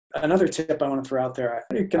another tip I want to throw out there.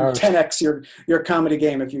 You can Oh, 10x your comedy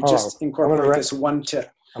game if you oh, just incorporate this one tip.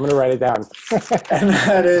 I'm gonna write it down. And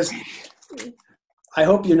that is, I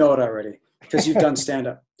hope you know it already because you've done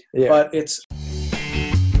stand-up. Yeah. But it's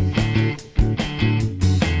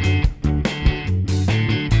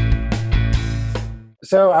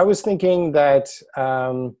So I was thinking that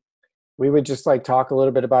we would just like talk a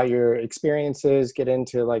little bit about your experiences, get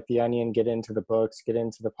into like the Onion, get into the books, get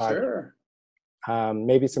into the podcast. sure.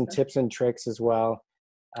 Maybe some tips and tricks as well.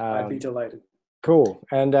 I'd be delighted. Cool.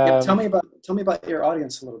 And Yeah, tell me about your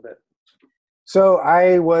audience a little bit. so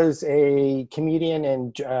I was a comedian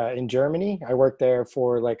in Germany. I worked there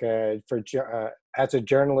for as a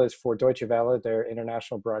journalist for Deutsche Welle, their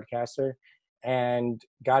international broadcaster, and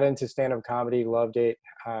got into stand-up comedy. Loved it.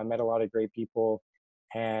 Met a lot of great people,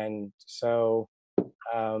 and so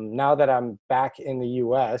now that I'm back in the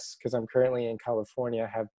U.S. because I'm currently in California,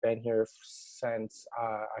 have been here since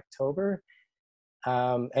October,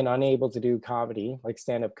 and unable to do comedy, like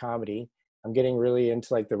stand-up comedy. I'm getting really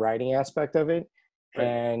into like the writing aspect of it, Right.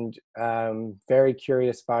 and very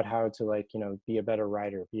curious about how to like, be a better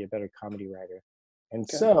writer, be a better comedy writer. And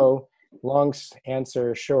Okay. so,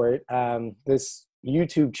 answer short, this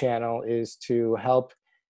YouTube channel is to help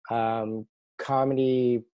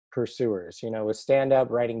comedy pursuers, with stand-up,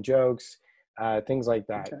 writing jokes, things like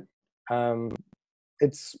that. Okay.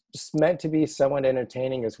 It's meant to be somewhat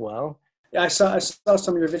entertaining as well. Yeah, I saw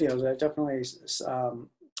some of your videos. I definitely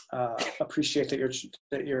appreciate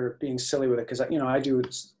that you're being silly with it because I do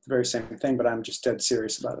the very same thing, but I'm just dead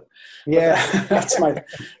serious about it. Yeah, That's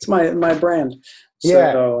my brand.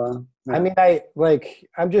 yeah. So, I mean,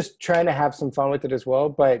 I'm just trying to have some fun with it as well,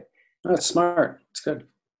 but that's smart. It's good.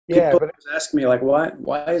 yeah, People but always ask me like,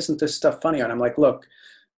 why isn't this stuff funny? And I'm like, look,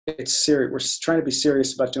 it's serious. We're trying to be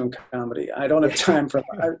serious about doing comedy. I don't have time for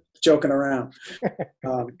joking around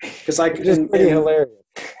because it's just pretty hilarious.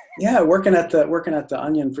 Yeah, working at the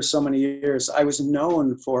Onion for so many years, I was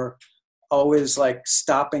known for always like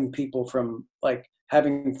stopping people from like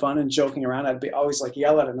having fun and joking around. I'd be always like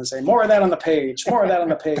yell at them and say, "More of that on the page, more of that on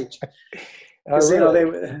the page," because Really?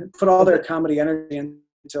 they put all their comedy energy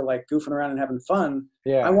into like goofing around and having fun.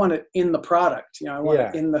 Yeah. I want it in the product. I want Yeah.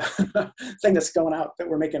 it in the thing that's going out that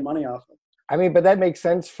we're making money off of. I mean, but that makes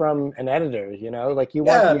sense from an editor, like you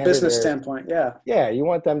want the business editor, standpoint. Yeah. Yeah, you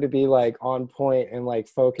want them to be like on point and like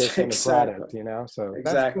focused on the product, so Exactly.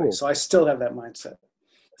 that's cool. So I still have that mindset.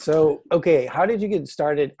 So, okay, how did you get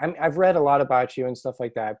started? I've read a lot about you and stuff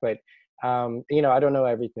like that, but I don't know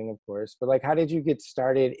everything, of course, but like, how did you get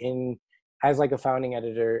started as like a founding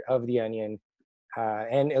editor of The Onion,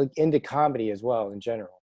 and into comedy as well in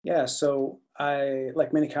general? Yeah, so I,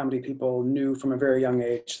 like many comedy people, knew from a very young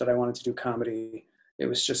age that I wanted to do comedy. It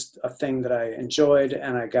was just a thing that I enjoyed,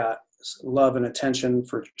 and I got love and attention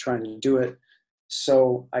for trying to do it.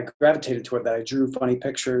 So I gravitated toward that. I drew funny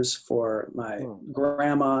pictures for my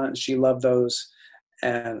grandma, and she loved those.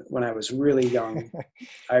 And when I was really young,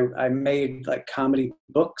 I made like comedy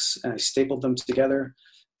books, and I stapled them together.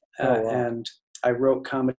 Oh, wow. And I wrote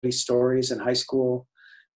comedy stories in high school.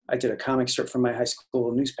 I did a comic strip for my high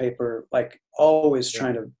school newspaper, like always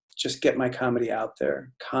trying to just get my comedy out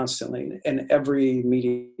there constantly in every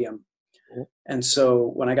medium. And so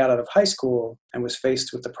when I got out of high school and was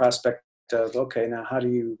faced with the prospect of, okay, now how do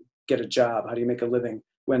you get a job? How do you make a living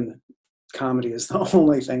when comedy is the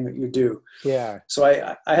only thing that you do? Yeah. So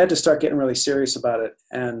I had to start getting really serious about it.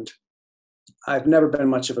 And I've never been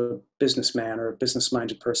much of a businessman or a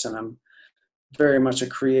business-minded person. I'm very much a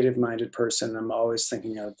creative-minded person. I'm always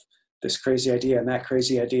thinking of this crazy idea and that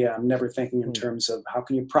crazy idea. I'm never thinking in terms of how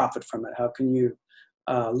can you profit from it? How can you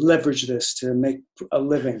leverage this to make a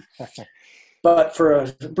living? But for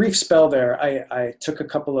a brief spell there, I took a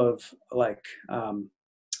couple of like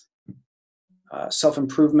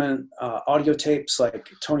self-improvement audio tapes like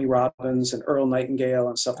Tony Robbins and Earl Nightingale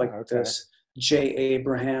and stuff like this. Jay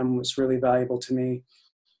Abraham was really valuable to me.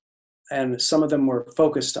 And some of them were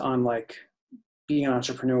focused on like being an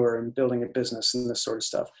entrepreneur and building a business and this sort of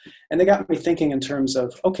stuff. And they got me thinking in terms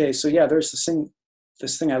of, okay, so yeah, there's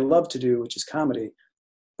this thing I love to do, which is comedy,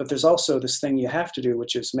 but there's also this thing you have to do,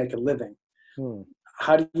 which is make a living.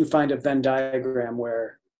 How do you find a Venn diagram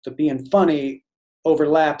where the being funny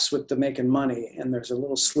overlaps with the making money, and there's a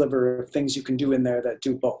little sliver of things you can do in there that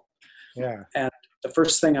do both? Yeah. And the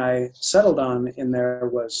first thing I settled on in there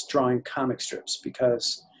was drawing comic strips,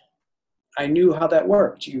 because I knew how that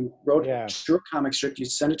worked. You drew a comic strip, you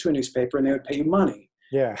send it to a newspaper, and they would pay you money.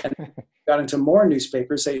 Yeah. And got into more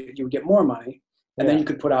newspapers, you would get more money. And then you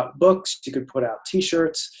could put out books, you could put out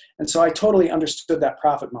T-shirts. And so I totally understood that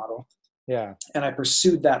profit model. Yeah. And I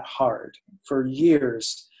pursued that hard for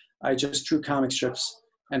years. I just drew comic strips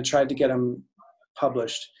and tried to get them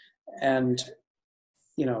published. And,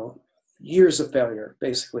 you know, years of failure,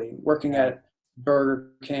 basically, working at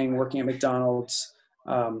Burger King, working at McDonald's,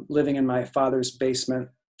 living in my father's basement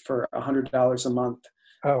for $100 a month,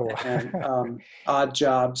 and odd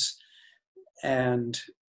jobs. And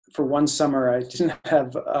for one summer, I didn't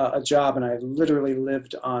have a job, and I literally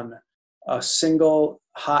lived on a single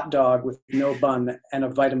hot dog with no bun and a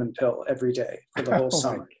vitamin pill every day for the whole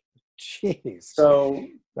summer. Jeez. So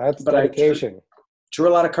that's dedication. I drew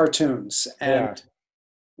a lot of cartoons, and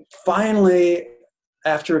finally,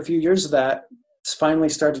 after a few years of that, finally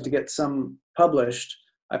started to get some published.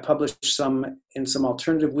 I published some in some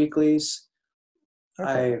alternative weeklies.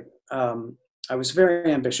 I was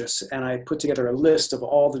very ambitious, and I put together a list of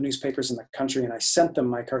all the newspapers in the country, and I sent them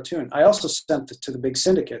my cartoon. I also sent it to the big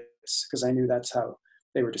syndicates because I knew that's how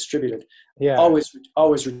they were distributed. Yeah.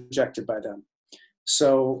 Always rejected by them.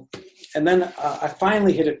 So, and then I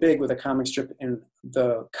finally hit it big with a comic strip in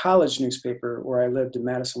the college newspaper where I lived in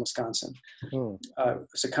Madison, Wisconsin.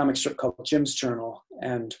 It's a comic strip called Jim's Journal,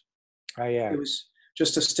 and it was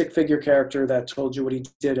just a stick figure character that told you what he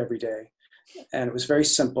did every day. And it was very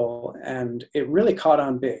simple, and it really caught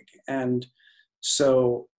on big. And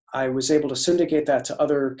so I was able to syndicate that to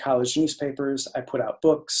other college newspapers. I put out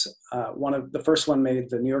books. The first one made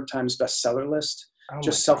the New York Times bestseller list,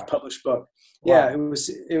 just self-published book. Wow. Yeah,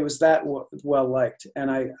 it was that well liked.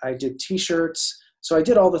 And I did T-shirts. So I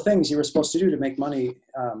did all the things you were supposed to do to make money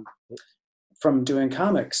from doing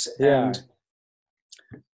comics. Yeah. And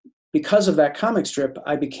because of that comic strip,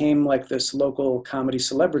 I became like this local comedy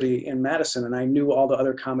celebrity in Madison, and I knew all the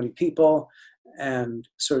other comedy people and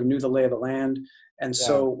sort of knew the lay of the land. And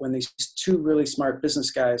so when these two really smart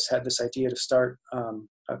business guys had this idea to start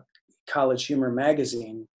a college humor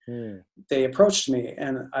magazine, they approached me,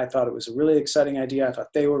 and I thought it was a really exciting idea. I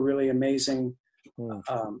thought they were really amazing,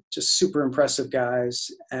 just super impressive guys.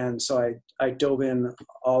 And so I dove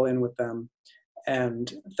all in with them,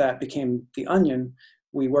 and that became The Onion.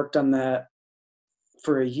 We worked on that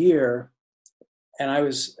for a year, and I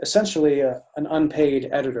was essentially an unpaid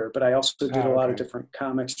editor, but I also did a lot of different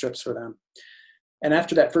comic strips for them. And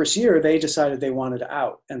after that first year, they decided they wanted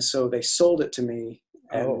out, and so they sold it to me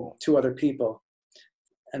and two other people.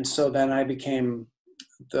 And so then I became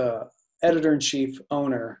the editor-in-chief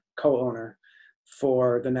co-owner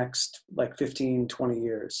for the next like 15, 20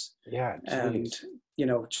 years. Yeah. Geez. And, you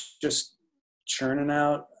know, just churning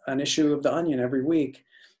out an issue of The Onion every week,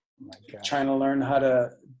 trying to learn how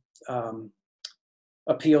to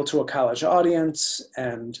appeal to a college audience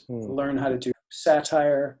and learn how to do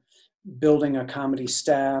satire, building a comedy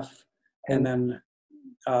staff. And then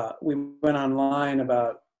we went online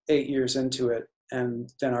about 8 years into it,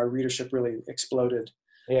 and then our readership really exploded.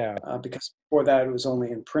 Yeah. Because before that, it was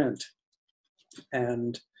only in print.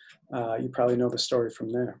 And you probably know the story from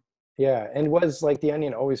there. Yeah. And was like The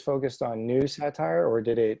Onion always focused on news satire, or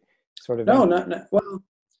did it sort of? No, not well,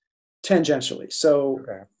 tangentially. So,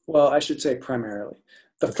 well, I should say primarily.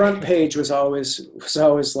 The front page was always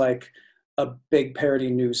like a big parody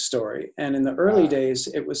news story. And in the early days,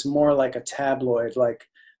 it was more like a tabloid, like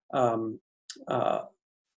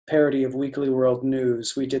parody of Weekly World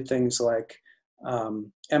News. We did things like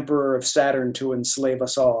Emperor of Saturn to enslave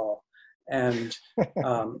us all, and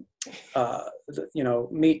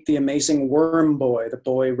meet the amazing worm boy, the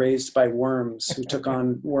boy raised by worms who took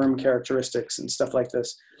on worm characteristics and stuff like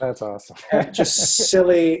this. That's awesome. Just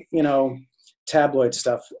silly, tabloid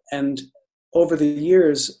stuff. And over the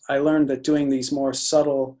years, I learned that doing these more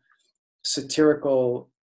subtle, satirical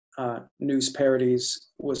news parodies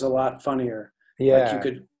was a lot funnier. Yeah.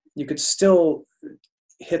 Like you could still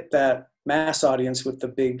hit that mass audience with the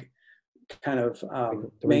big kind of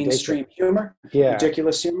mainstream humor,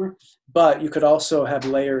 ridiculous humor, but you could also have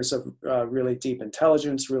layers of really deep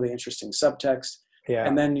intelligence, really interesting subtext,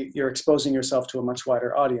 and then you're exposing yourself to a much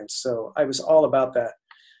wider audience. So I was all about that.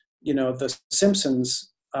 The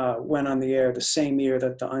Simpsons went on the air the same year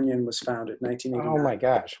that The Onion was founded, 1989. Oh my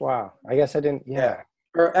gosh, wow. I guess I didn't,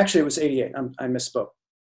 Or actually it was 88, I misspoke.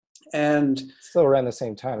 And still around the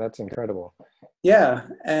same time, that's incredible. Yeah,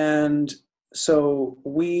 and so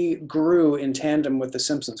we grew in tandem with The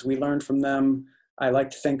Simpsons. We learned from them. I like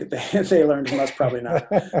to think that they learned from us, probably not.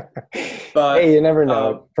 But hey, you never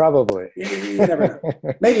know. Probably. You never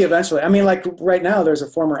know. Maybe eventually. I mean, like right now, there's a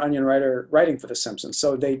former Onion writer writing for The Simpsons,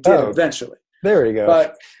 so they did eventually. There you go.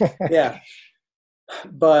 But yeah,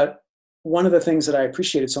 but one of the things that I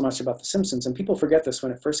appreciated so much about The Simpsons, and people forget this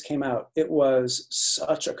when it first came out, it was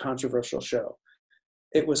such a controversial show.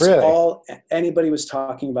 It was all anybody was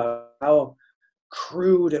talking about how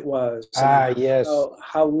crude it was, Ah, and yes.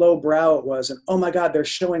 how lowbrow it was, and oh my God, they're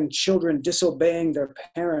showing children disobeying their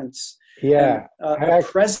parents. And Yeah. the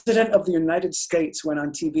president of the United States went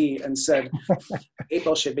on TV and said,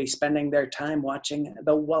 people should be spending their time watching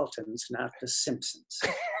the Waltons, not the Simpsons.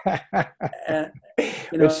 And,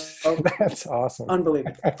 you know, That's awesome.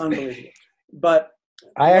 unbelievable. But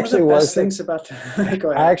I one of the actually best wasn't. things about go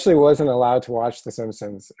I ahead. actually wasn't allowed to watch The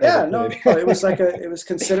Simpsons as a Yeah, kid. no, it was like it was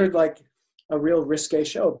considered like a real risque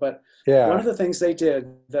show. But one Yeah. of the things they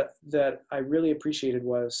did that I really appreciated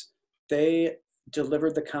was they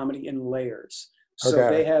delivered the comedy in layers. So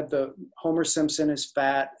Okay. they had the Homer Simpson is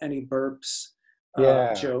fat and he burps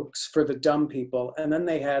Yeah. jokes for the dumb people, and then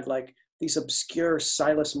they had like these obscure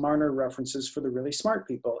Silas Marner references for the really smart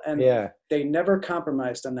people, and Yeah. they never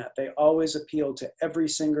compromised on that. They always appealed to every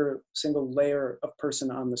single layer of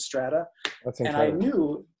person on the strata. That's And I incredible.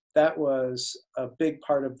 knew that was a big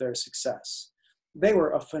part of their success. They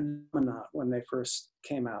were a phenomenon when they first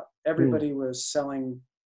came out. Hmm. Everybody was selling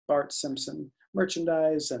Bart Simpson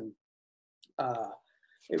merchandise, and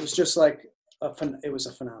it was just like it was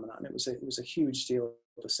a phenomenon. It was a huge deal,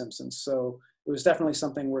 The Simpsons. So it was definitely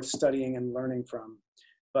something worth studying and learning from.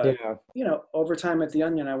 But Yeah. you know, over time at the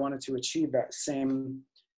Onion, I wanted to achieve that same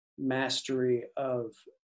mastery of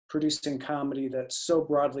producing comedy that's so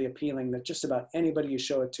broadly appealing that just about anybody you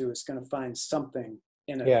show it to is going to find something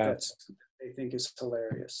in it Yeah. that's they think is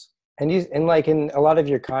hilarious. And like in a lot of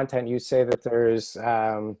your content, you say that there's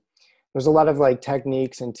a lot of like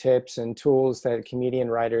techniques and tips and tools that comedian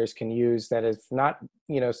writers can use that is not,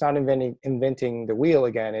 it's not inventing the wheel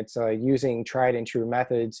again. It's using tried and true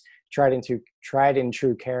methods, tried and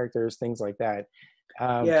true characters, things like that.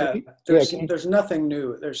 Yeah, there's nothing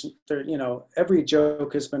new. Every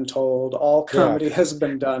joke has been told, all yeah, comedy has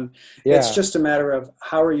been done. It's yeah, just a matter of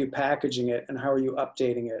how are you packaging it and how are you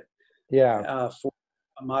updating it yeah, for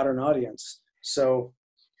a modern audience. So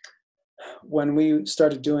when we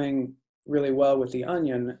started doing really well with The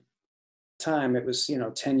Onion, time it was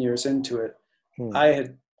 10 years into it, hmm, I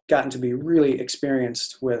had gotten to be really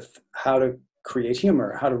experienced with how to create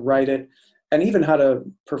humor, how to write it, and even how to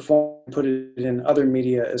perform, put it in other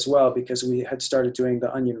media as well, because we had started doing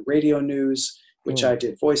the Onion radio news, which hmm. I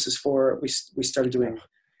did voices for. We started doing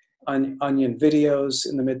Onion videos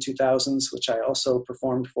in the mid 2000s, which I also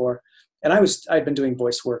performed for. And I'd been doing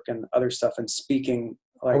voice work and other stuff and speaking,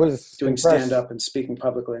 I like was doing stand impressed. up and speaking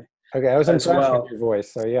publicly Okay, I was as impressed with well. your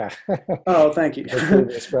voice. So yeah, Oh, thank you. the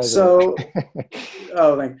previous president. So,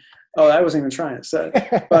 thank. Oh, I wasn't even trying to say,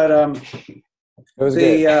 but It was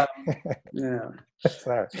good. the yeah,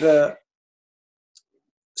 Sorry. the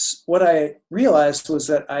what I realized was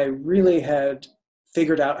that I really had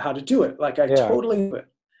figured out how to do it. Like I Yeah. totally knew it.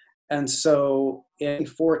 And so in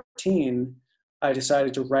 2014, I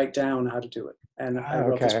decided to write down how to do it. And I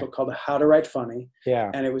wrote this Okay. book called How to Write Funny. Yeah.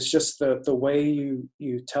 And it was just the way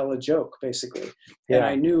you tell a joke, basically. And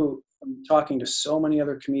I Yeah. knew from talking to so many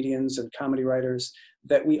other comedians and comedy writers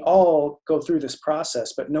that we all go through this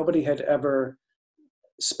process, but nobody had ever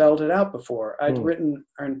spelled it out before. Hmm.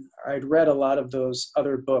 I'd read a lot of those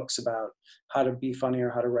other books about how to be funny or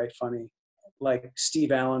how to write funny. Like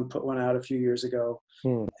Steve Allen put one out a few years ago,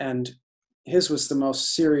 Hmm. and his was the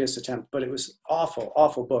most serious attempt, but it was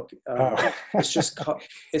awful book. Oh.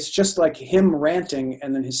 It's just like him ranting,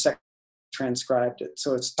 and then his secretary transcribed it,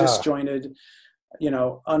 so it's Oh. disjointed,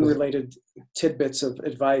 unrelated tidbits of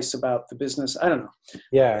advice about the business. I don't know,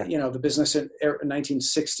 Yeah. the business in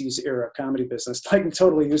 1960s era comedy business, like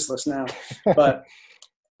totally useless now. But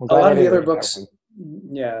I'm a glad lot I of the didn't other read that books, one.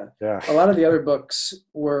 yeah, Yeah. a lot of the other books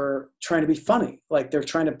were trying to be funny. Like they're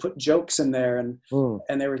trying to put jokes in there, and Hmm.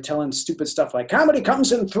 they were telling stupid stuff like comedy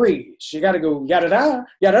comes in threes. You got to go yada da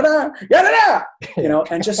yada da yada da, Yeah.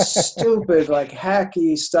 and just stupid like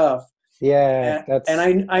hacky stuff. Yeah.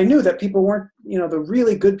 And I knew that people weren't, the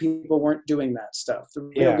really good people weren't doing that stuff. The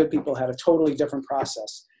real Yeah. good people had a totally different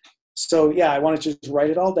process. So yeah, I wanted to just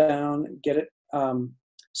write it all down, get it,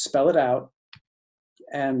 spell it out.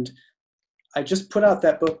 And I just put out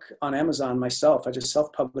that book on Amazon myself. I just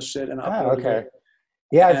self-published it and Oh, uploaded okay. it.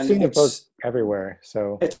 Yeah, I've And seen the book everywhere.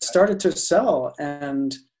 So it started to sell,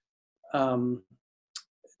 and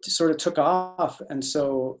sort of took off. And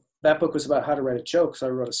so that book was about how to write a joke. So I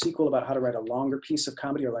wrote a sequel about how to write a longer piece of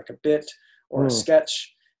comedy, or like a bit or a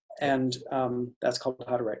sketch. And that's called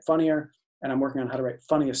How to Write Funnier. And I'm working on How to Write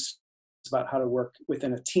Funniest. It's about how to work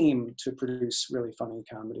within a team to produce really funny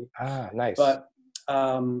comedy. nice. But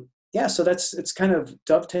yeah, so it's kind of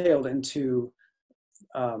dovetailed into,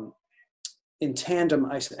 in tandem,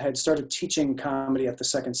 I had started teaching comedy at the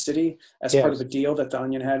Second City as part of a deal that the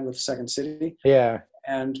Onion had with Second City. Yeah.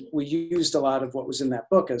 And we used a lot of what was in that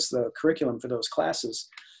book as the curriculum for those classes.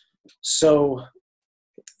 So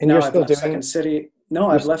And now you're I've still left doing Second City. No,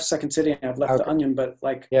 I've left Second City and I've left The okay. Onion, but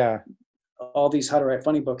like Yeah. all these How to Write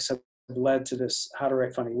Funny books have led to this How to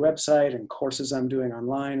Write Funny website and courses I'm doing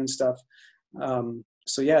online and stuff.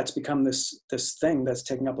 So yeah, it's become this thing that's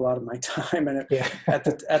taking up a lot of my time. And at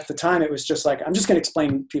the time, it was just like, I'm just going to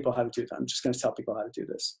explain people how to do that. I'm just going to tell people how to do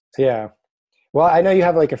this. Yeah. Well, I know you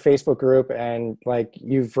have like a Facebook group, and like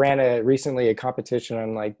you've ran recently a competition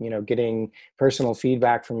on like, you know, getting personal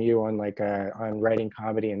feedback from you on like on writing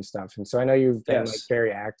comedy and stuff. And so I know you've been like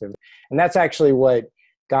very active, and that's actually what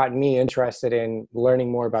got me interested in learning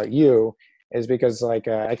more about you, is because like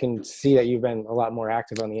I can see that you've been a lot more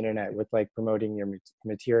active on the internet with like promoting your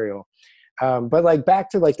material. But like back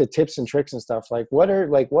to like the tips and tricks and stuff, like what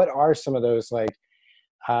are some of those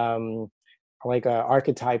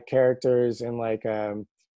archetype characters, and like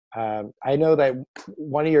I know that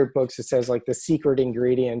one of your books, it says like the secret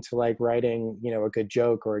ingredient to like writing, you know, a good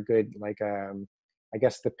joke or a good like I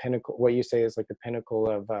guess the pinnacle, what you say is like the pinnacle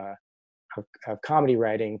of comedy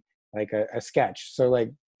writing, like a sketch. So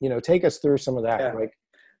like, you know, take us through some of that.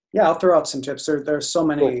 Yeah, I'll throw out some tips. There's so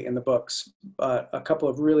many Cool. in the books, but a couple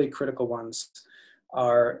of really critical ones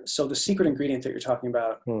are, so the secret ingredient that you're talking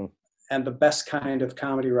about, and the best kind of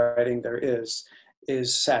comedy writing there is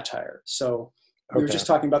satire. So we were just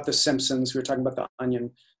talking about The Simpsons. We were talking about The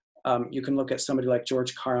Onion. You can look at somebody like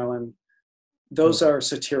George Carlin. Those are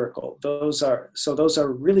satirical. Those are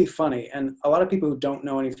really funny. And a lot of people who don't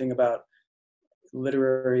know anything about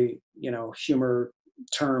literary, you know, humor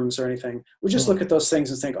terms or anything, we just look at those things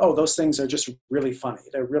and think, oh, those things are just really funny.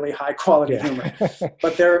 They're really high quality humor,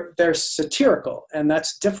 but they're satirical, and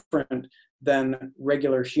that's different than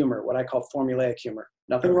regular humor, what I call formulaic humor.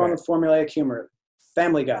 Nothing wrong with formulaic humor.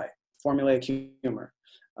 Family Guy, formulaic humor.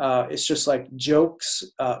 It's just like jokes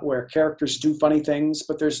where characters do funny things,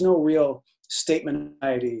 but there's no real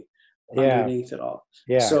statementality underneath it all.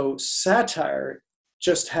 So satire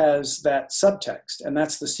just has that subtext, and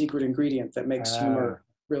that's the secret ingredient that makes humor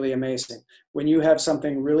really amazing. When you have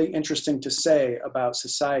something really interesting to say about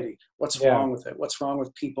society, what's wrong with it? What's wrong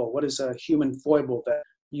with people? What is a human foible that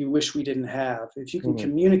you wish we didn't have? If you can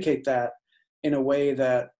communicate that in a way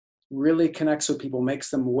that really connects with people, makes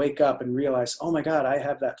them wake up and realize, oh my God, I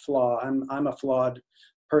have that flaw. I'm a flawed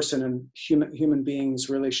person, and human beings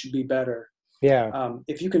really should be better.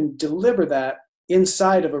 If you can deliver that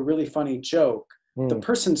inside of a really funny joke, the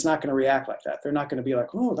person's not going to react like that. They're not going to be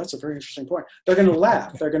like, oh, that's a very interesting point. They're going to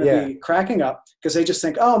laugh. They're going to be cracking up because they just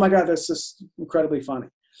think, oh my God, that's just incredibly funny.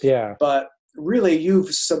 But really,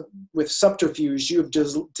 with subterfuge, you've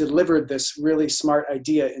just delivered this really smart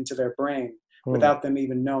idea into their brain without them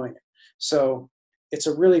even knowing it. So it's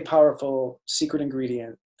a really powerful secret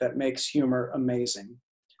ingredient that makes humor amazing.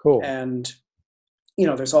 Cool. And, you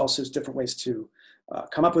know, there's also different ways to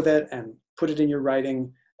come up with it and put it in your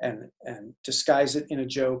writing and disguise it in a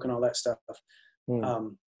joke and all that stuff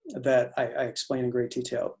that I explain in great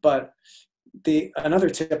detail. But another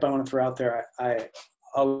tip I want to throw out there, I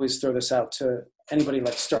always throw this out to anybody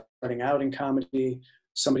like starting out in comedy,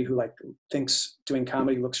 somebody who like thinks doing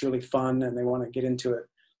comedy looks really fun and they want to get into it.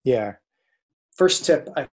 First tip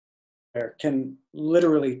can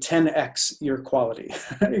literally 10x your quality.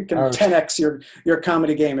 It can 10x your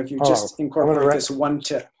comedy game if you just incorporate this one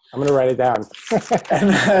tip. I'm going to write it down. And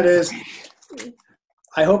that is,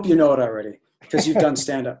 I hope you know it already because you've done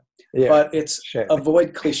stand-up, but it's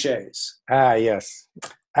avoid cliches. Yes.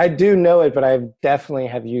 I do know it, but I definitely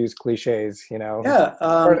have used cliches, you know,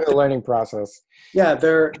 part of the learning process. Yeah,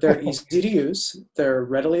 they're easy to use. They're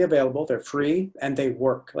readily available. They're free, and they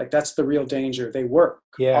work. Like, that's the real danger. They work.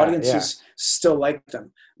 Audiences still like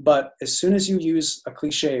them. But as soon as you use a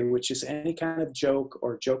cliche, which is any kind of joke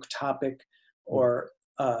or joke topic or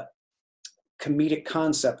comedic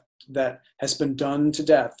concept that has been done to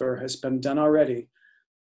death or has been done already,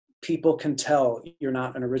 people can tell you're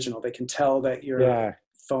not an original. They can tell that you're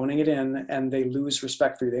phoning it in, and they lose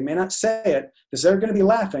respect for you. They may not say it because they're going to be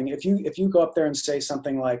laughing. If you go up there and say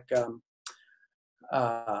something like,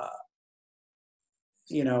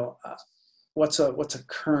 what's a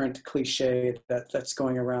current cliche that's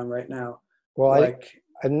going around right now? Well,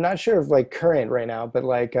 I'm not sure of like current right now, but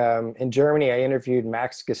like in Germany, I interviewed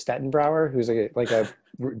Max Gestettenbrauer, who's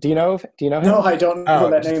do you know him? No, I don't know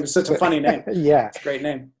that name. It's such a funny name. It's a great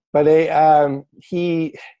name. But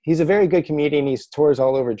he's a very good comedian. He tours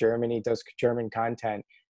all over Germany, does German content.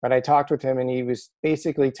 But I talked with him, and he was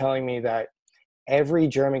basically telling me that every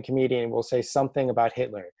German comedian will say something about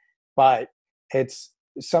Hitler, but it's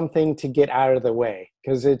something to get out of the way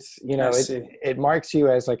because it's, you know, it marks you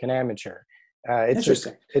as like an amateur.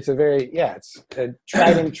 Interesting. It's a very, it's a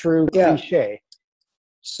tried and true Yeah. cliche.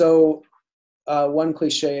 So one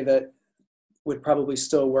cliche that would probably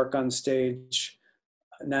still work on stage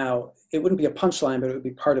now, it wouldn't be a punchline, but it would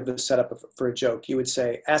be part of the setup for a joke. You would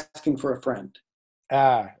say, asking for a friend.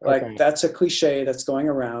 Like Okay. that's a cliche that's going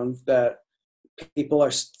around that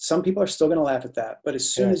some people are still going to laugh at that. But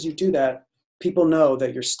as soon Yeah. as you do that, people know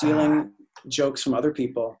that you're stealing jokes from other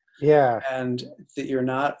people. Yeah. And that you're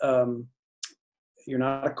not a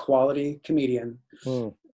quality comedian.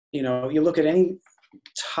 Mm. You know, you look at any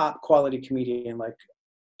top quality comedian like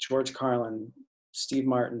George Carlin, Steve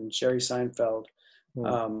Martin, Jerry Seinfeld,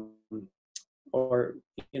 or,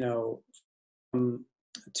 you know,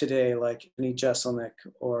 today like Annie Jeselnik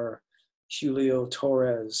or Julio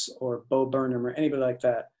Torres or Bo Burnham or anybody like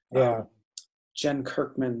that. Yeah. Jen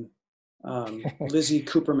Kirkman, Lizzie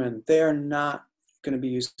Cooperman, they are not going to be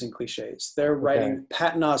using cliches. They're writing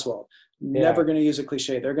Patton Oswalt, never going to use a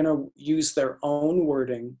cliche. They're going to use their own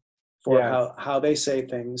wording for how they say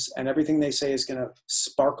things, and everything they say is going to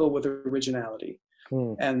sparkle with originality.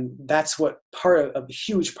 And that's a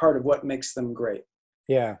huge part of what makes them great.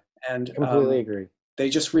 Yeah. And completely agree. They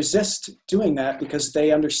just resist doing that because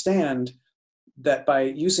they understand that by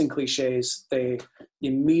using cliches, they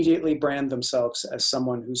immediately brand themselves as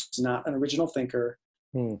someone who's not an original thinker,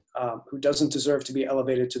 who doesn't deserve to be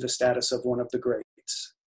elevated to the status of one of the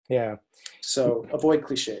greats. Yeah. So avoid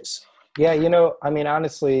cliches. Yeah, you know, I mean,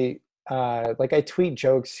 honestly, like I tweet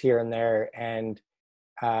jokes here and there, and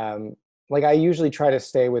like I usually try to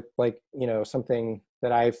stay with like, you know, something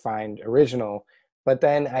that I find original, but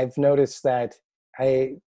then I've noticed that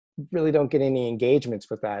I really don't get any engagements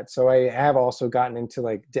with that. So I have also gotten into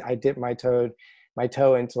like, I dip my toe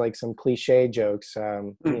into like some cliche jokes,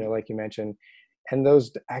 you know, like you mentioned, and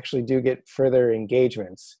those actually do get further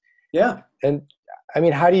engagements. Yeah. And I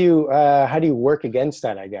mean, how do you work against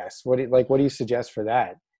that, I guess? What do you suggest for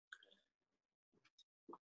that?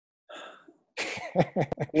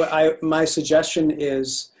 Well, my suggestion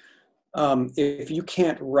is, if you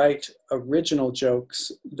can't write original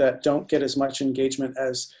jokes that don't get as much engagement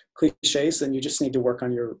as cliches, then you just need to work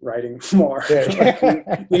on your writing more. Like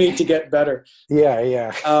you need to get better.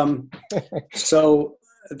 Yeah. So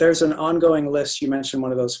there's an ongoing list. You mentioned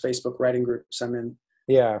one of those Facebook writing groups I'm in.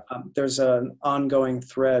 Yeah. There's an ongoing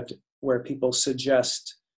thread where people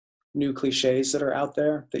suggest new cliches that are out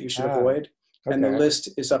there that you should avoid. Okay. And the list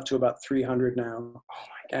is up to about 300 now. Oh my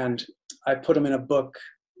God. And I put them in a book,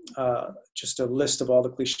 just a list of all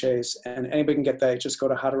the cliches, and anybody can get that. Just go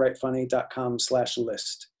to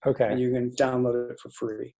howtowritefunny.com/list. Okay. And you can download it for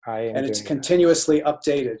free. And it's continuously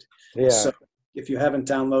updated. Yeah. So if you haven't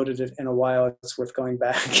downloaded it in a while, it's worth going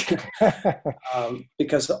back.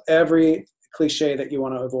 Because every cliche that you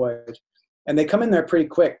want to avoid, and they come in there pretty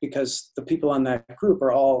quick because the people on that group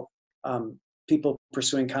are all people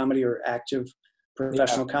pursuing comedy or active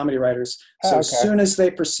professional comedy writers. So as soon as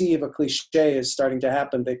they perceive a cliche is starting to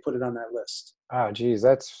happen, they put it on that list. Oh, geez,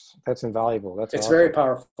 that's invaluable. It's awesome. Very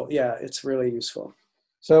powerful. Yeah, it's really useful.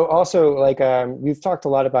 So also, like, we've talked a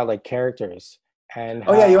lot about like characters and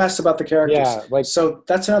you asked about the characters. Yeah, like, so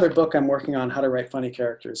that's another book I'm working on, how to write funny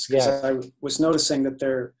characters. Because I was noticing that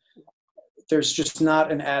there's just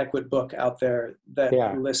not an adequate book out there that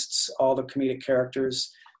lists all the comedic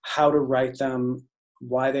characters, how to write them,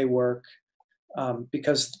 why they work.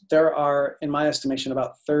 Because there are, in my estimation,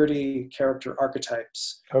 about 30 character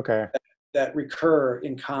archetypes that recur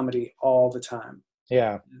in comedy all the time.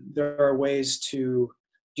 Yeah. There are ways to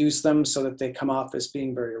use them so that they come off as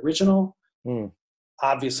being very original.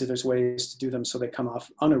 Obviously, there's ways to do them so they come off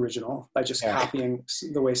unoriginal by just copying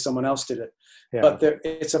the way someone else did it. Yeah. But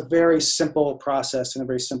it's a very simple process and a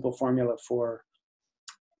very simple formula for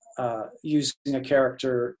using a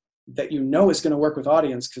character that you know is going to work with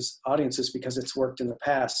audiences because it's worked in the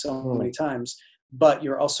past so many times, but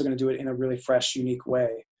you're also going to do it in a really fresh, unique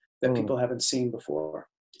way that people haven't seen before.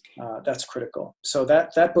 That's critical. So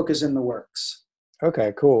that book is in the works.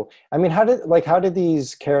 Okay, cool. I mean, how did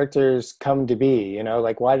these characters come to be? You know,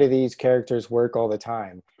 like, why do these characters work all the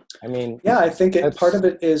time? I mean, I think part of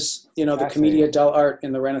it is, you know, the Commedia dell'arte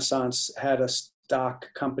in the Renaissance had a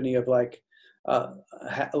stock company of like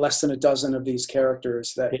less than a dozen of these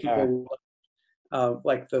characters that people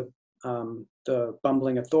like the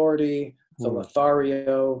bumbling authority, the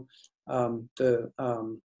Lothario,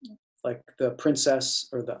 like the princess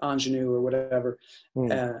or the ingenue or whatever,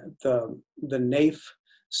 the naif.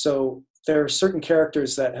 So there are certain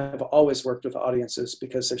characters that have always worked with audiences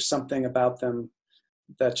because there's something about them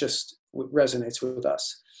that just resonates with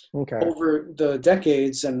us. Okay. Over the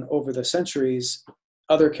decades and over the centuries,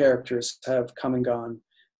 other characters have come and gone.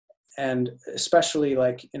 and especially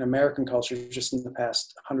like in American culture, just in the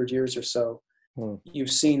past 100 years or so,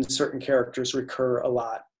 you've seen certain characters recur a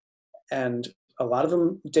lot. And a lot of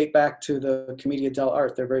them date back to the Commedia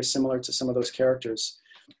dell'arte. They're very similar to some of those characters.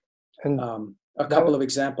 And a couple of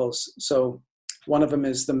examples. So one of them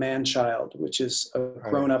is the man-child, which is a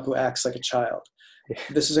grown-up who acts like a child.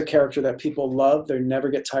 This is a character that people love. They never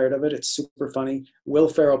get tired of it. It's super funny. Will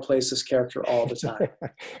Ferrell plays this character all the time.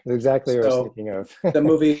 Exactly what I was thinking of. The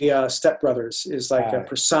movie Step Brothers is like a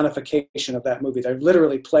personification of that movie. They're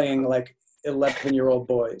literally playing like 11-year-old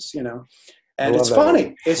boys, you know. And it's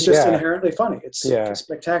funny. It's just inherently funny. It's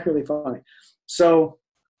spectacularly funny. So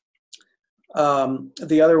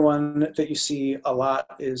the other one that you see a lot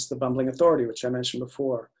is the bumbling authority, which I mentioned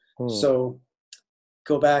before. So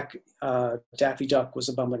go back, Daffy Duck was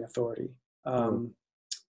a bumbling authority.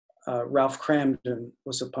 Ralph Cramden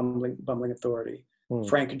was a bumbling authority.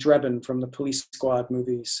 Frank Drebin from the Police Squad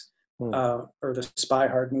movies, or the Spy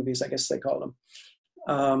Hard movies, I guess they call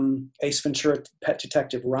them. Ace Ventura, Pet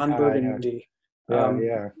Detective, Ron Burgundy,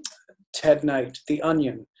 Ted Knight, The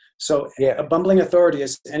Onion. So a bumbling authority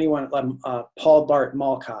is anyone, Paul Bart,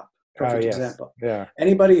 Mall Cop, perfect example.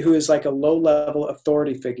 Anybody who is like a low-level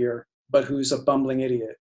authority figure, but who's a bumbling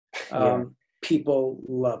idiot. People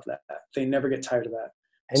love that. They never get tired of that.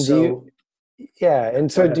 And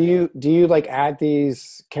do you like add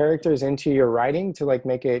these characters into your writing to like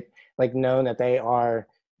make it like known that they are?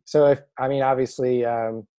 So if, I mean, obviously,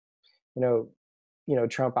 Trump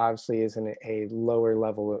obviously isn't a lower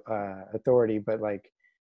level authority, but like,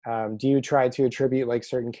 do you try to attribute like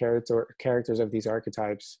certain characters of these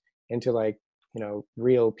archetypes into like,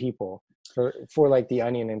 real people for like The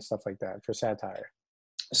Onion and stuff like that, for satire?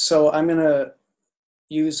 So I'm going to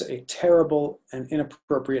use a terrible and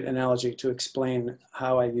inappropriate analogy to explain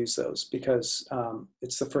how I use those, because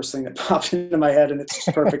it's the first thing that popped into my head and it's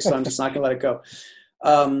perfect, so I'm just not going to let it go.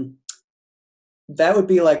 That would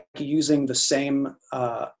be like using the same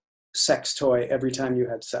sex toy every time you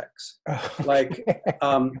had sex. Like,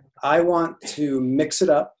 I want to mix it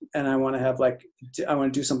up, and I want to have I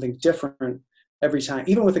want to do something different every time,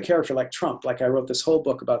 even with a character like Trump. Like I wrote this whole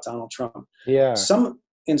book about Donald Trump.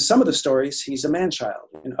 In some of the stories, he's a man-child.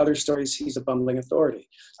 In other stories, he's a bumbling authority.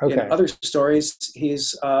 In other stories,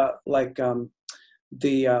 he's the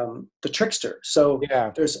trickster. So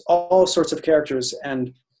there's all sorts of characters.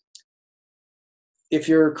 And if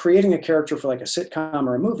you're creating a character for like a sitcom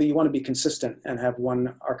or a movie, you want to be consistent and have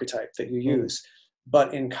one archetype that you use.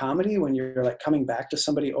 But in comedy, when you're like coming back to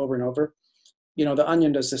somebody over and over, The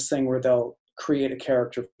Onion does this thing where they'll create a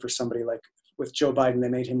character for somebody. Like with Joe Biden, they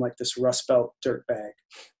made him like this Rust Belt dirtbag.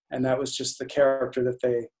 And that was just the character that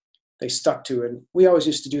they stuck to. And we always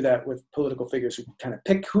used to do that with political figures. We kind of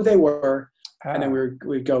pick who they were, and then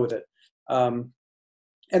we'd go with it. And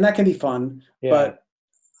that can be fun, but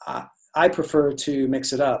I prefer to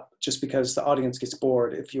mix it up, just because the audience gets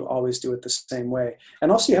bored if you always do it the same way.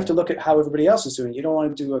 And also you have to look at how everybody else is doing. You don't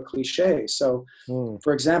want to do a cliche. So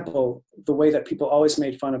for example, the way that people always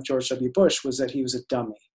made fun of George W. Bush was that he was a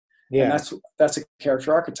dummy. And that's a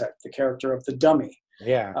character archetype, the character of the dummy.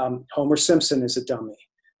 Homer Simpson is a dummy.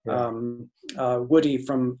 Woody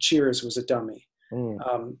from Cheers was a dummy.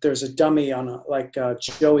 There's a dummy on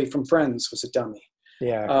Joey from Friends was a dummy.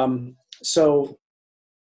 So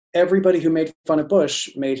everybody who made fun of Bush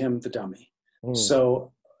made him the dummy.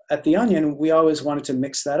 So at The Onion, we always wanted to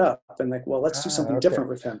mix that up and like, well, let's do something different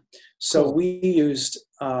with him. So we used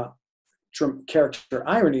character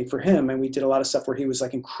irony for him, and we did a lot of stuff where he was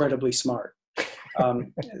like incredibly smart,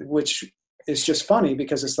 which is just funny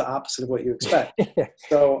because it's the opposite of what you expect.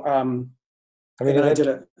 So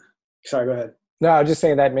sorry, go ahead. No, I was just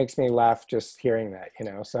saying that makes me laugh just hearing that,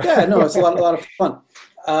 So it's a lot of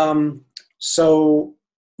fun. So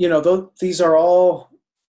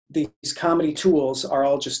these comedy tools are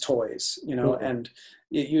all just toys, and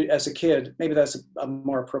you as a kid, maybe that's a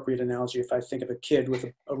more appropriate analogy. If I think of a kid with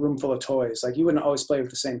a room full of toys, like you wouldn't always play with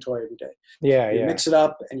the same toy every day. You mix it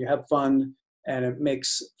up and you have fun, and it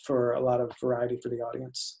makes for a lot of variety for the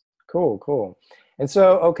audience. Cool. And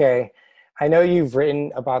so, I know you've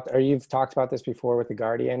written about, or you've talked about this before with The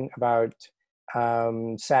Guardian, about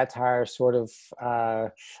satire sort of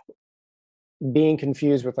being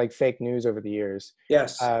confused with like fake news over the years.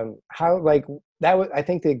 Yes. How like that was, I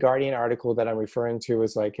think the Guardian article that I'm referring to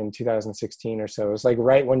was like in 2016 or so. It was like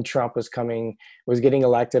right when Trump was getting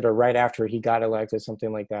elected, or right after he got elected,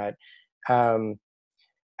 something like that.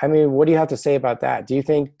 I mean, what do you have to say about that? Do you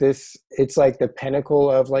think it's like the pinnacle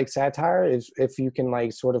of like satire, is if you can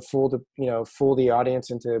like sort of fool the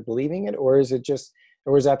audience into believing it, or is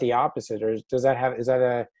that the opposite? Or is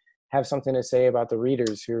that have something to say about the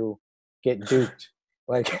readers who get duped?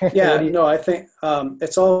 Like, Yeah, no, I think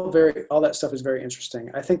it's all that stuff is very interesting.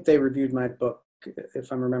 I think they reviewed my book,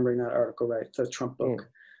 if I'm remembering that article right, the Trump book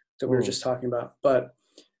that we were just talking about. But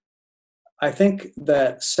I think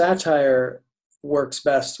that satire works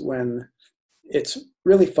best when it's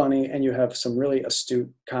really funny and you have some really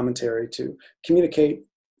astute commentary to communicate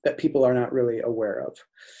that people are not really aware of.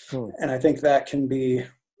 And I think that can be,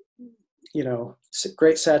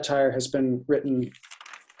 great satire has been written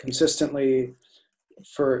consistently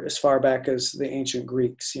for as far back as the ancient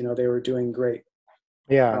Greeks. They were doing great.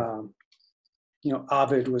 yeah.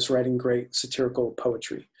 Ovid was writing great satirical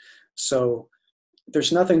poetry. So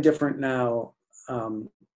there's nothing different now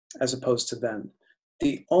as opposed to then.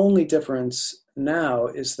 The only difference now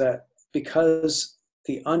is that because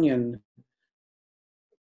The Onion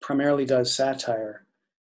primarily does satire,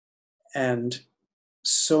 and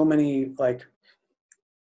so many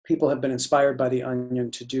people have been inspired by The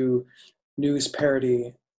Onion to do news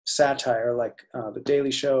parody satire, like The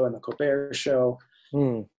Daily Show and The Colbert Show.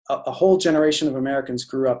 A whole generation of Americans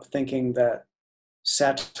grew up thinking that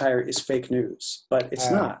satire is fake news, but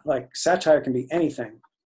it's not. Like, satire can be anything.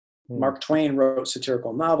 Mark Twain wrote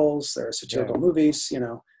satirical novels. There are satirical movies.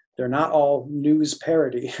 They're not all news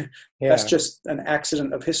parody. That's just an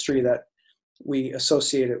accident of history that we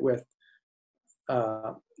associate it with.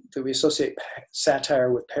 That we associate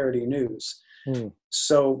satire with parody news.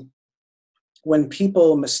 So when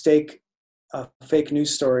people mistake a fake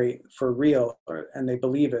news story for real, and they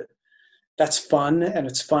believe it, that's fun and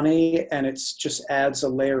it's funny and it's just adds a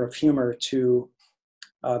layer of humor to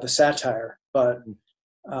the satire. But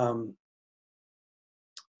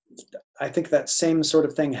I think that same sort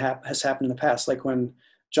of thing has happened in the past. Like when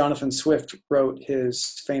Jonathan Swift wrote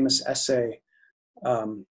his famous essay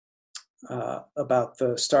about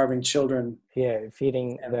the starving children. Yeah,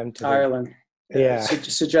 feeding them to Ireland.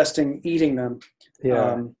 Suggesting eating them.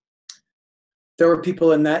 Yeah. There were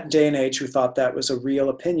people in that day and age who thought that was a real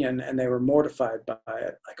opinion, and they were mortified by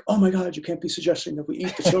it. Like, oh my God, you can't be suggesting that we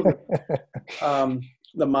eat the children.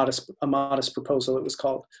 A modest proposal, it was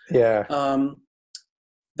called. Yeah.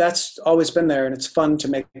 That's always been there, and it's fun to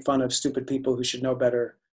make fun of stupid people who should know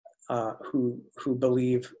better, who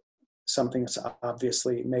believe something that's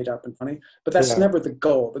obviously made up and funny. But that's never the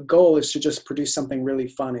goal. The goal is to just produce something really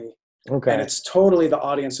funny. Okay. And it's totally the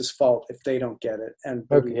audience's fault if they don't get it. And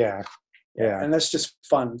yeah. And that's just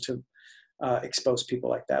fun to expose people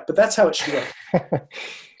like that. But that's how it should work.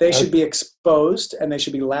 They should be exposed and they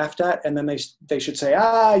should be laughed at, and then they should say,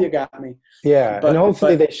 you got me. Yeah. And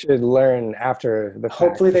hopefully they should learn after the fact.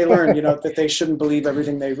 Hopefully they learn, that they shouldn't believe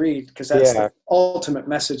everything they read, because that's the ultimate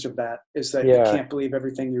message of that, is that you can't believe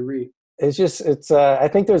everything you read. It's I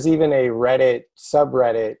think there's even a Reddit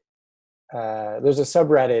subreddit. There's a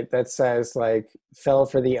subreddit that says fell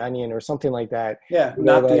for the onion or something like that. Yeah.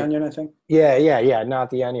 Not the onion, I think. Yeah. Not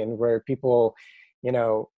the onion, where people,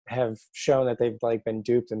 have shown that they've been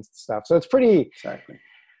duped and stuff. So it's pretty,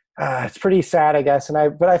 it's pretty sad, I guess.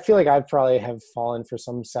 But I feel like I probably have fallen for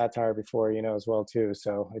some satire before, as well too.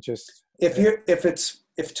 So it just,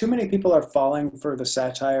 if too many people are falling for the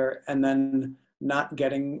satire and then not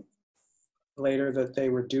getting later that they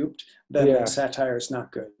were duped, then the satire is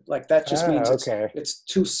not good. Like, that just means it's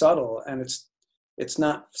too subtle and it's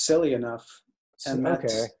not silly enough. And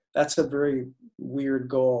that's a very weird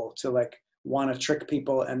goal, to want to trick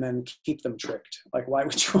people and then keep them tricked. Like, why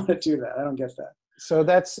would you want to do that? I don't get that. So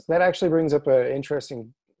that actually brings up an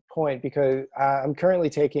interesting point, because I'm currently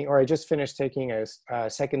taking, or I just finished taking a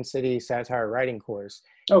Second City satire writing course.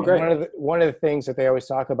 Oh, great. And one of the things that they always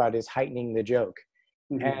talk about is heightening the joke.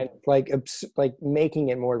 And making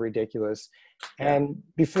it more ridiculous. And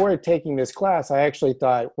before taking this class, I actually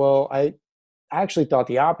thought, I actually thought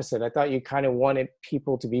the opposite. I thought you kind of wanted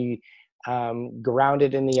people to be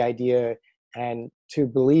grounded in the idea and to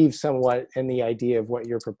believe somewhat in the idea of what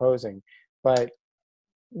you're proposing. But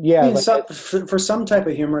for some type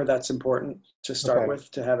of humor, that's important to start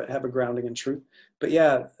with, to have a grounding in truth. But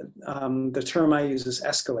the term I use is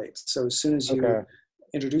escalate. So as soon as you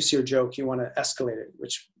introduce your joke, you want to escalate it,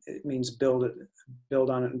 which it means build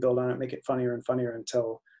on it, make it funnier and funnier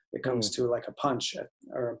until it comes to a punch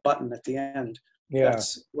or a button at the end.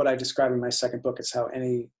 That's what I describe in my second book. It's how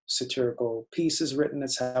any satirical piece is written.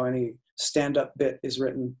 It's how any stand-up bit is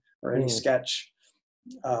written, or any sketch.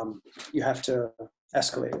 You have to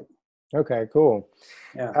escalate it. Okay, cool.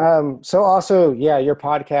 Yeah. So also, your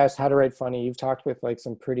podcast, How to Write Funny, you've talked with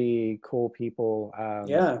some pretty cool people.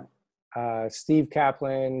 Steve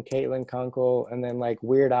Kaplan, Caitlin Kunkel, and then like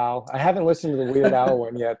Weird Al. I haven't listened to the Weird Al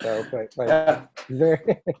one yet though, but like, there,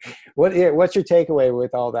 what's your takeaway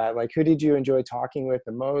with all that? Like, who did you enjoy talking with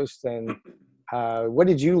the most, and what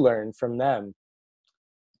did you learn from them?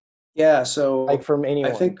 Yeah, so Like from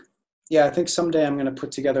anyone? I think someday I'm going to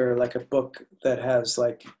put together like a book that has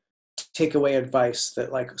like takeaway advice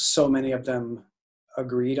that like so many of them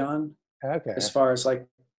agreed on, Okay. as far as like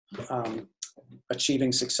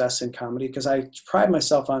achieving success in comedy, because I pride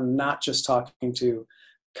myself on not just talking to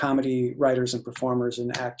comedy writers and performers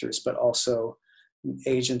and actors, but also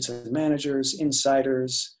agents and managers,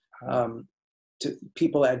 insiders, to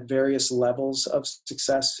people at various levels of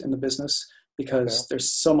success in the business, because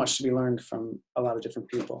there's so much to be learned from a lot of different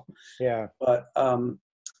people. Yeah. But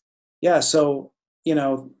yeah, so, you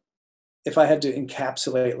know, if I had to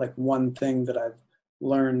encapsulate like one thing that I've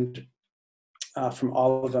learned from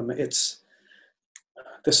all of them, it's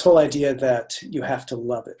this whole idea that you have to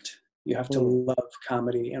love it. You have to love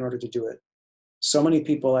comedy in order to do it. So many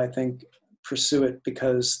people, I think, pursue it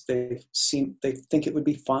because they think it would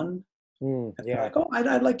be fun. Yeah. Like, oh,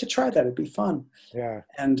 I'd like to try that. It'd be fun. Yeah.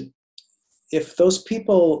 And if those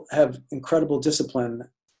people have incredible discipline,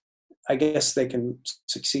 I guess they can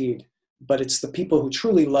succeed. But it's the people who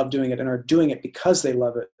truly love doing it and are doing it because they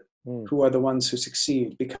love it who are the ones who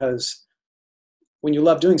succeed. Because when you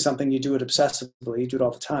love doing something, you do it obsessively, you do it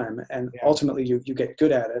all the time, and ultimately you get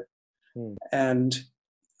good at it. And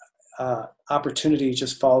opportunity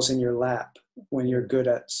just falls in your lap when you're good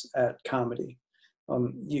at comedy.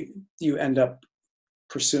 You end up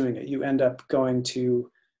pursuing it. You end up going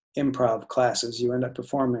to improv classes. You end up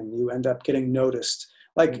performing. You end up getting noticed.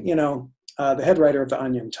 Like, you know, the head writer of The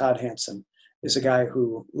Onion, Todd Hanson, is a guy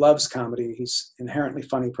who loves comedy. He's an inherently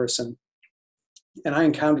funny person. And I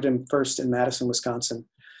encountered him first in Madison, Wisconsin.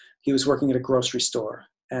 He was working at a grocery store.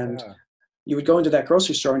 And you would go into that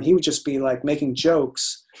grocery store and he would just be like making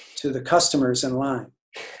jokes to the customers in line.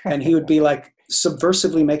 And he would be like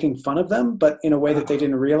subversively making fun of them, but in a way that they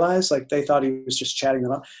didn't realize. Like they thought he was just chatting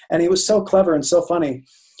them up. And he was so clever and so funny.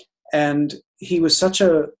 And he was such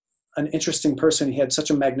an interesting person. He had such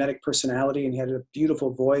a magnetic personality and he had a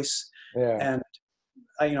beautiful voice. And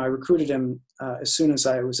I recruited him as soon as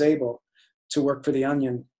I was able to work for The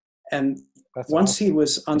Onion. And once he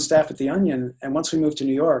was on staff at The Onion, and once we moved to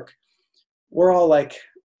New York, we're all like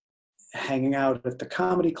hanging out at the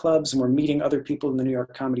comedy clubs and we're meeting other people in the New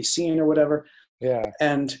York comedy scene or whatever.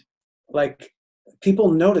 And like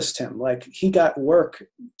people noticed him. Like he got work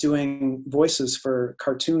doing voices for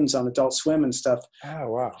cartoons on Adult Swim and stuff. Oh,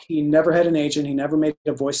 wow. He never had an agent. He never made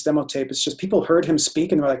a voice demo tape. It's just people heard him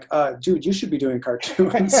speak and were like, dude, you should be doing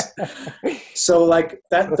cartoons. So like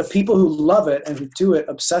that, the people who love it and who do it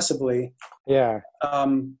obsessively,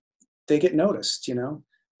 they get noticed, you know?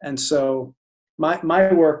 And so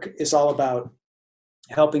my work is all about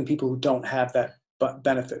helping people who don't have that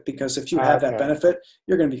benefit, because if you have that benefit,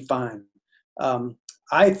 you're going to be fine.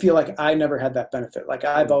 I feel like I never had that benefit. Like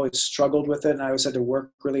I've always struggled with it and I always had to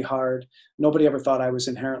work really hard. Nobody ever thought I was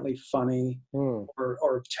inherently funny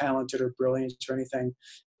or talented or brilliant or anything.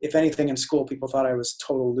 If anything, in school, people thought I was a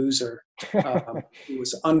total loser. Who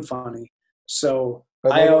was unfunny. So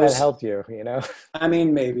but I always that helped you, you know? I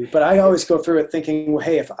mean, maybe, but I always go through it thinking, well,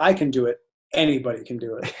 hey, if I can do it, anybody can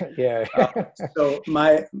do it. So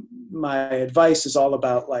my advice is all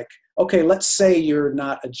about like, okay, let's say you're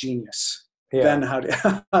not a genius. Then how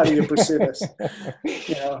do you pursue this?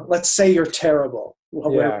 You know, let's say you're terrible.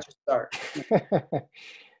 Well, where would you start?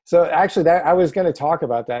 So actually, that I was going to talk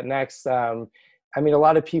about that next. I mean, a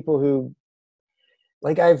lot of people who,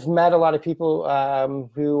 like, I've met a lot of people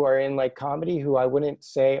who are in like comedy who I wouldn't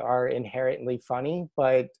say are inherently funny,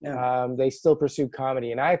 but they still pursue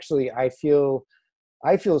comedy. And I feel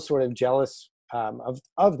sort of jealous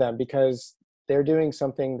of them because they're doing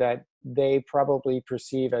something that they probably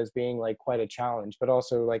perceive as being like quite a challenge, but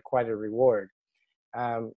also like quite a reward.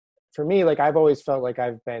 For me, like I've always felt like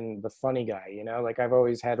I've been the funny guy, you know, like I've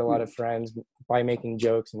always had a lot of friends by making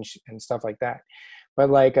jokes and stuff like that. But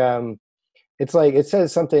like, it's like, it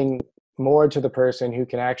says something more to the person who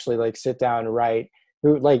can actually like sit down and write,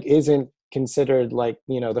 who like isn't considered like,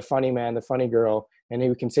 you know, the funny man, the funny girl, and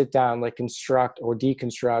who can sit down, like construct or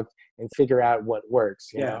deconstruct and figure out what works,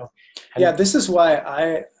 you know? And this is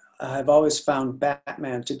why I've always found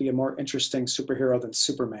Batman to be a more interesting superhero than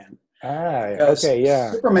Superman.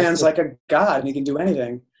 Superman's like a god and he can do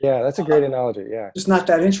anything. Yeah, that's a great analogy. It's not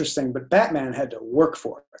that interesting, but Batman had to work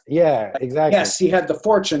for it. Yeah, like, exactly. Yes, he had the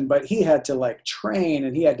fortune, but he had to like train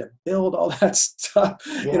and he had to build all that stuff.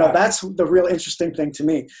 You know, that's the real interesting thing to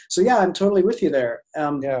me. So yeah, I'm totally with you there.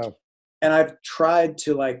 and I've tried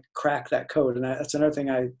to like crack that code. And that's another thing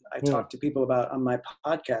I talk to people about on my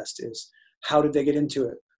podcast is how did they get into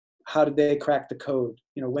it? How did they crack the code?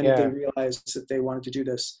 You know, when did they realize that they wanted to do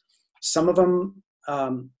this? Some of them,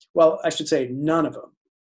 well, I should say none of them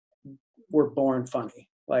were born funny.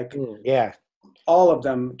 Like all of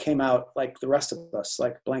them came out like the rest of us,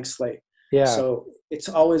 like blank slate. Yeah. So it's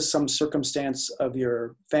always some circumstance of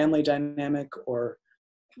your family dynamic or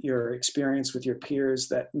your experience with your peers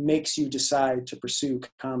that makes you decide to pursue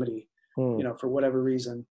comedy, you know, for whatever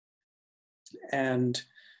reason. And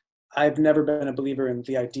I've never been a believer in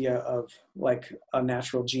the idea of like a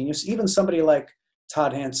natural genius. Even somebody like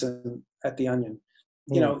Todd Hansen at The Onion,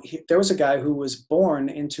 you know, there was a guy who was born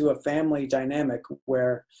into a family dynamic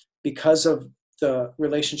where, because of the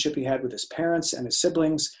relationship he had with his parents and his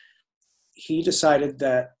siblings, he decided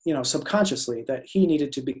that, you know, subconsciously that he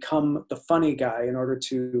needed to become the funny guy in order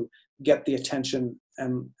to get the attention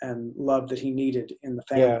and love that he needed in the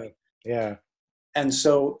family. Yeah. And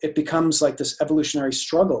so it becomes like this evolutionary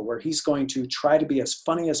struggle where he's going to try to be as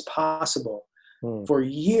funny as possible for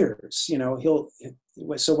years. You know,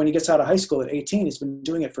 so when he gets out of high school at 18, he's been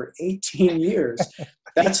doing it for 18 years.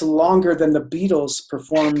 That's longer than the Beatles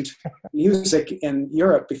performed music in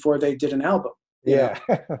Europe before they did an album. Yeah.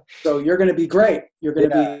 So you're going to be great. You're going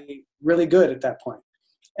to be really good at that point.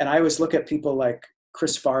 And I always look at people like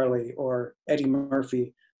Chris Farley or Eddie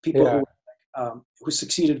Murphy, people who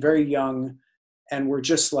succeeded very young and were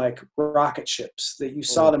just like rocket ships that you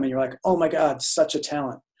saw them and you're like, oh my God, such a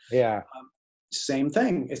talent. Yeah. Same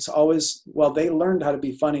thing. It's always, well, they learned how to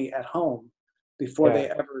be funny at home before they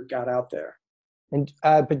ever got out there. And,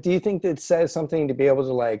 but do you think that says something to be able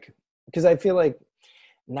to like, because I feel like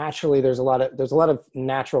naturally there's a lot of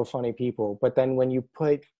natural funny people, but then when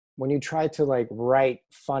you try to like write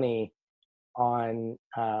funny on,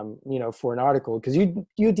 you know, for an article, because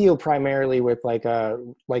you deal primarily with like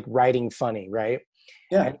writing funny, right?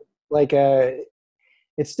 Yeah. And like,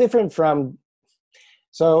 it's different from,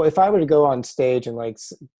 so if I were to go on stage and like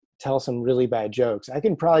tell some really bad jokes, I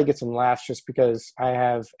can probably get some laughs just because I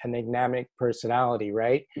have an enigmatic personality,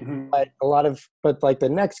 right? Mm-hmm. But like the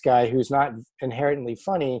next guy who's not inherently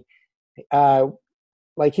funny,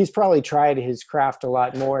 like he's probably tried his craft a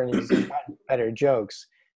lot more and he's gotten better jokes.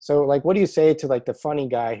 So like, what do you say to like the funny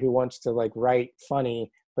guy who wants to like write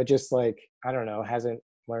funny, but just like, I don't know, hasn't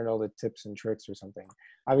learned all the tips and tricks or something?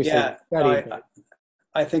 Obviously,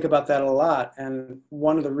 I think about that a lot. And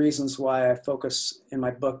one of the reasons why I focus in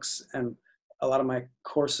my books and a lot of my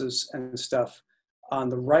courses and stuff on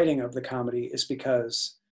the writing of the comedy is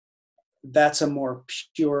because that's a more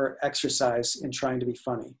pure exercise in trying to be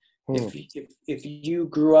funny. If you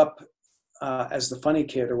grew up as the funny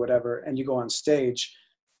kid or whatever, and you go on stage,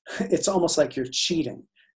 it's almost like you're cheating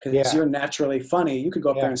because you're naturally funny. You could go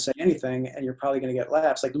up there and say anything and you're probably going to get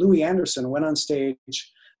laughs. Like Louis Anderson went on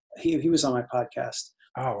stage. He was on my podcast.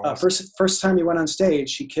 Oh, awesome. First time he went on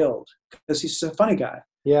stage, he killed because he's a funny guy.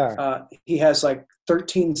 Yeah. He has like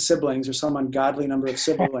 13 siblings or some ungodly number of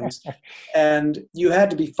siblings. And you had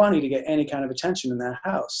to be funny to get any kind of attention in that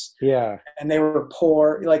house. Yeah. And they were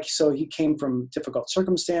poor. Like, so he came from difficult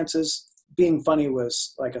circumstances. Being funny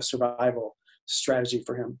was like a survival strategy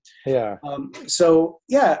for him. Yeah.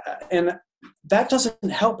 And that doesn't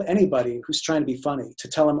help anybody who's trying to be funny to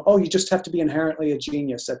tell them, oh, you just have to be inherently a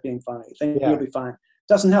genius at being funny. Then you'll be fine.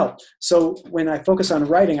 Doesn't help. So when I focus on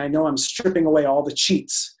writing, I know I'm stripping away all the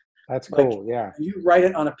cheats. That's cool. Yeah. You write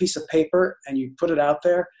it on a piece of paper and you put it out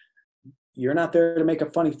there. You're not there to make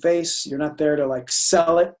a funny face. You're not there to like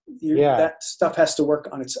sell it. That stuff has to work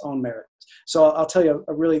on its own merit. So I'll tell you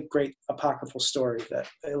a really great apocryphal story that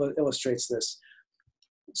illustrates this.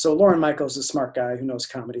 So Lorne Michaels is a smart guy who knows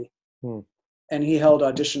comedy. And he held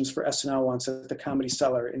auditions for SNL once at the Comedy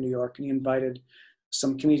Cellar in New York. And he invited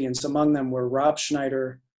some comedians. Among them were Rob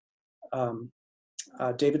Schneider,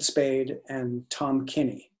 David Spade, and Tom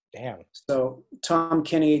Kinney. Damn. So Tom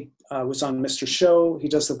Kinney was on Mr. Show. He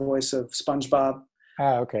does the voice of SpongeBob.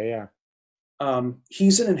 Okay, yeah.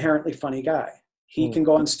 He's an inherently funny guy. He can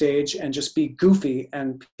go on stage and just be goofy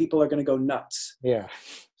and people are going to go nuts. Yeah.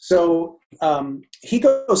 So he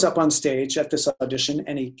goes up on stage at this audition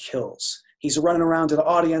and he kills. He's running around to the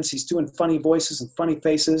audience. He's doing funny voices and funny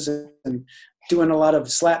faces and doing a lot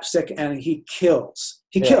of slapstick, and he kills.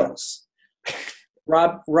 He kills.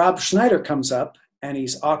 Rob Schneider comes up and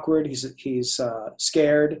he's awkward. He's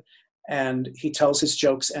scared, and he tells his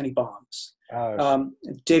jokes and he bombs.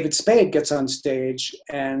 David Spade gets on stage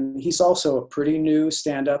and he's also a pretty new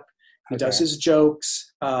stand-up. He does his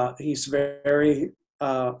jokes. He's very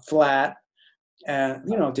flat, and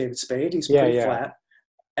you know David Spade. He's pretty flat,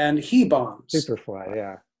 and he bombs. Super flat,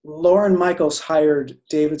 yeah. Lauren Michaels hired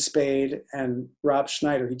David Spade and Rob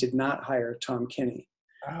Schneider. He did not hire Tom Kinney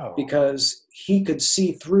Oh, because he could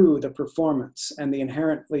see through the performance and the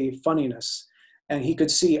inherently funniness. And he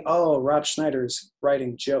could see, oh, Rob Schneider's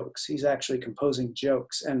writing jokes. He's actually composing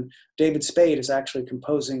jokes. And David Spade is actually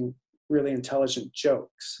composing really intelligent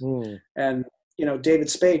jokes. And, you know, David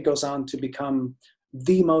Spade goes on to become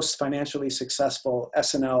the most financially successful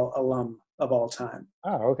SNL alum of all time.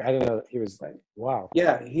 oh, okay. I didn't know that he was like, wow.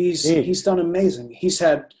 Yeah, he's done amazing. He's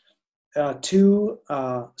had two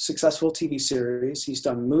successful TV series. He's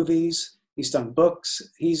done movies. He's done books.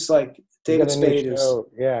 He's like David Spade is.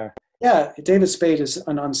 Yeah, David Spade is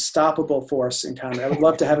an unstoppable force in comedy. I would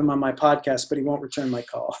love to have him on my podcast, but he won't return my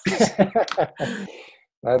call.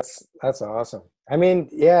 That's awesome. I mean,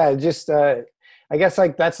 yeah, just I guess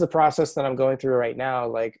like that's the process that I'm going through right now.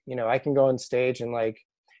 Like, you know, I can go on stage and like,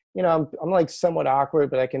 you know, I'm like somewhat awkward,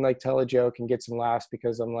 but I can like tell a joke and get some laughs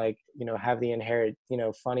because I'm like, you know, have the inherent, you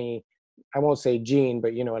know, funny, I won't say gene,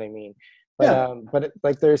 but you know what I mean. But but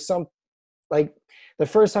like there's some, like the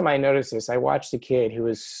first time I noticed this, I watched a kid who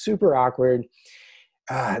was super awkward.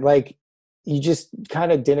 Like you just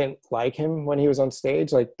kind of didn't like him when he was on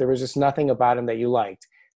stage. Like there was just nothing about him that you liked,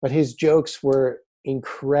 but his jokes were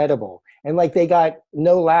incredible. And like they got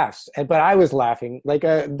no laughs, but I was laughing. Like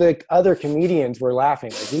the other comedians were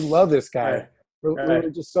laughing. Like, we love this guy. Right. We were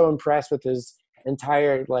just so impressed with his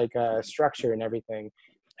entire like structure and everything.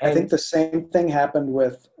 And I think the same thing happened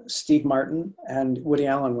with Steve Martin and Woody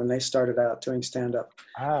Allen when they started out doing stand-up.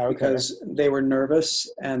 okay. Because they were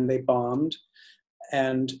nervous and they bombed,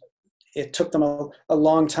 and it took them a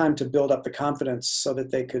long time to build up the confidence so that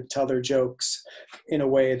they could tell their jokes in a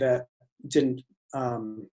way that didn't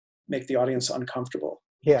make the audience uncomfortable.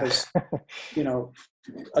 Yeah. Because, you know,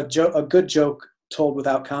 a good joke told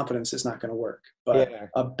without confidence is not going to work, but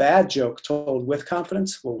a bad joke told with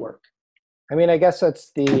confidence will work. I mean, I guess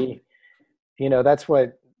that's the, you know, that's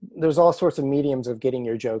what, there's all sorts of mediums of getting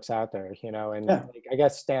your jokes out there, you know, and like, I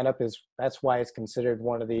guess stand-up that's why it's considered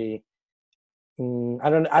one of the, I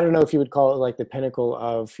don't know if you would call it like the pinnacle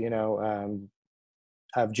of, you know,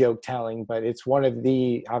 of joke telling, but it's one of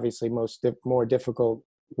the obviously more difficult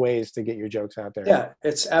ways to get your jokes out there. Yeah,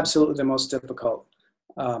 it's absolutely the most difficult.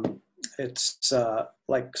 It's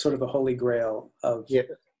like sort of the holy grail of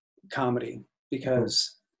comedy,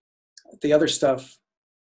 because the other stuff,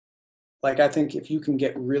 like I think if you can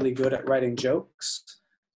get really good at writing jokes,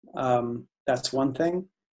 that's one thing.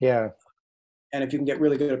 Yeah. And if you can get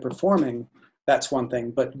really good at performing, that's one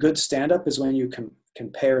thing. But good stand-up is when you can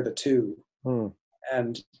pair the two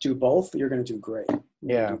and do both. You're going to do great.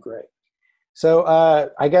 You're gonna do great. So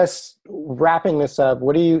I guess wrapping this up,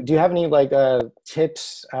 do you have any like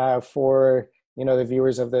tips for, you know, the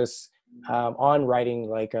viewers of this on writing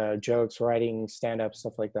like jokes, writing stand-up,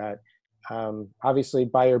 stuff like that? Obviously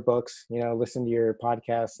buy your books, you know, listen to your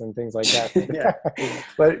podcasts and things like that.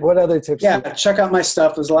 But what other tips? Check out my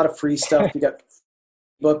stuff. There's a lot of free stuff. You got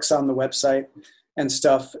books on the website and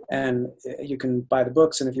stuff, and you can buy the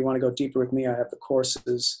books. And if you want to go deeper with me, I have the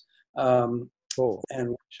courses and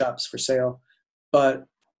workshops for sale. But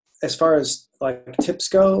as far as like tips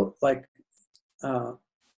go, like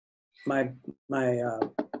my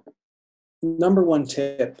number one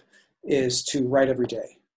tip is to write every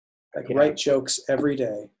day. Like write jokes every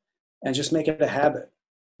day and just make it a habit.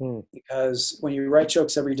 Because when you write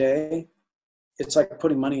jokes every day, it's like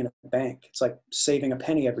putting money in a bank. It's like saving a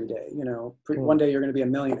penny every day. You know, one day you're going to be a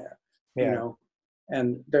millionaire, you know,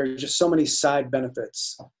 and there's just so many side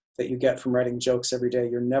benefits that you get from writing jokes every day.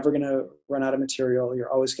 You're never going to run out of material.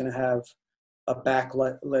 You're always going to have a back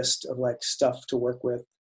list of like stuff to work with.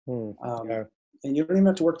 And you don't even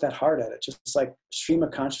have to work that hard at it. Just like stream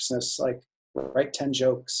of consciousness, like write 10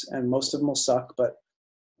 jokes and most of them will suck, but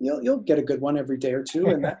you'll get a good one every day or two.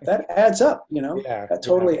 And that adds up, you know, that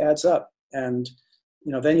totally adds up. And,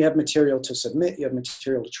 you know, then you have material to submit, you have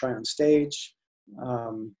material to try on stage.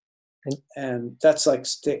 And that's like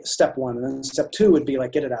step one. And then step two would be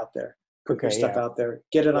like, get it out there, put your stuff out there,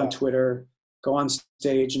 get it on Twitter, go on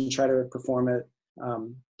stage and try to perform it,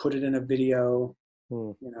 put it in a video,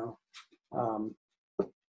 you know.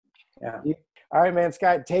 All right, man,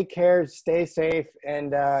 Scott, take care, stay safe,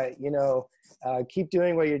 and, you know, keep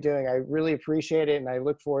doing what you're doing. I really appreciate it. And I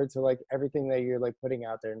look forward to like everything that you're like putting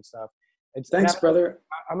out there and stuff. Thanks, brother.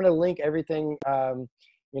 I'm going to link everything,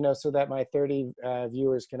 you know, so that my 30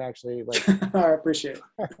 viewers can actually like. I appreciate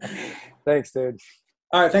it. Thanks, dude.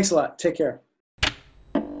 All right. Thanks a lot. Take care.